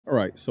All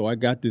right, so I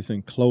got this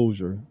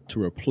enclosure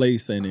to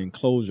replace an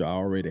enclosure I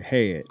already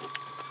had.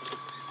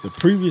 The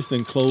previous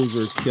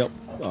enclosure kept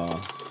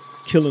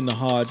killing the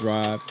hard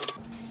drive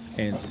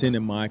and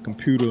sending my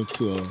computer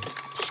to a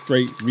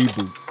straight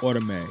reboot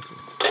automatically.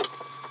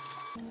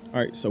 All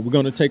right, so we're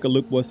going to take a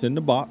look what's in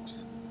the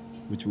box,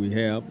 which we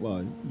have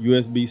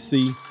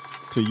USB-C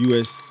to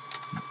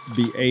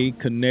USB-A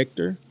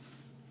connector.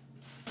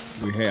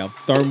 We have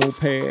thermal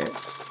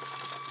pads,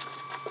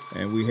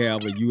 and we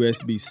have a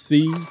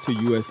USB-C to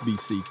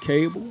USB-C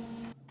cable.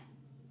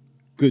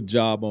 Good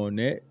job on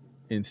that,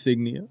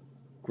 Insignia.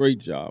 Great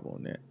job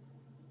on that.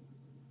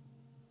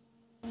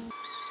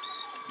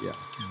 Yeah,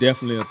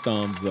 definitely a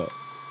thumbs up.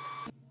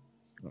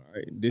 All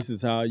right, this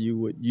is how you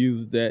would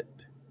use that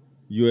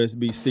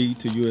USB-C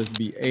to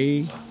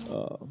USB-A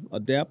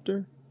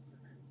adapter.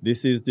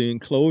 This is the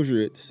enclosure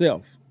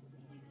itself.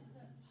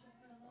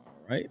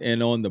 All right,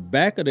 and on the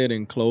back of that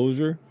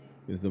enclosure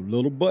is a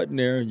little button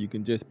there. You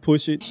can just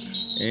push it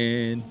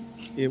and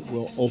it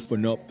will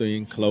open up the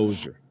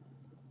enclosure.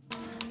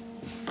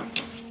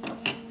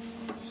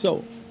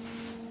 So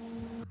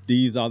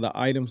these are the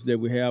items that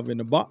we have in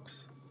the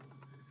box.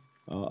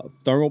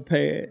 Thermal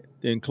pad,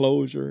 the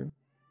enclosure,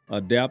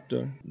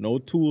 adapter, no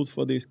tools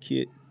for this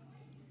kit,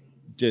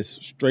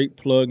 just straight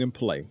plug and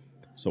play.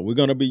 So we're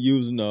going to be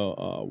using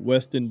a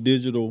Western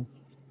Digital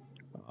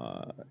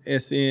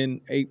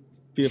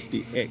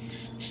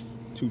SN850X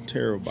 2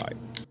 terabyte.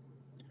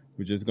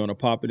 We're just going to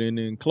pop it in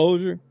the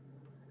enclosure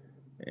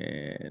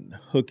and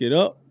hook it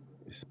up.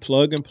 It's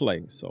plug and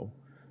play. So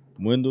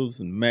Windows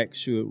and Mac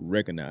should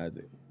recognize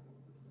it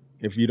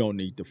if you don't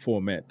need to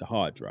format the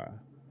hard drive.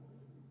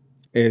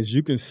 As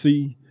you can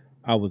see,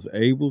 I was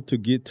able to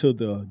get to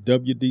the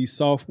WD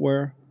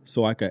software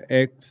so I could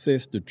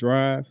access the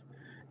drive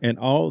and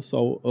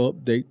also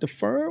update the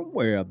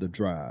firmware of the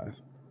drive.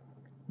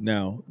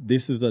 Now,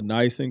 this is a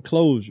nice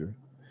enclosure.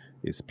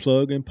 It's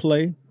plug and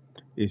play.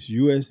 It's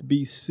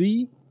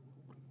USB-C,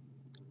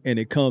 and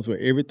it comes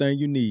with everything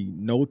you need.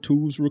 No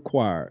tools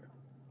required.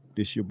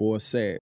 This your boy Sag.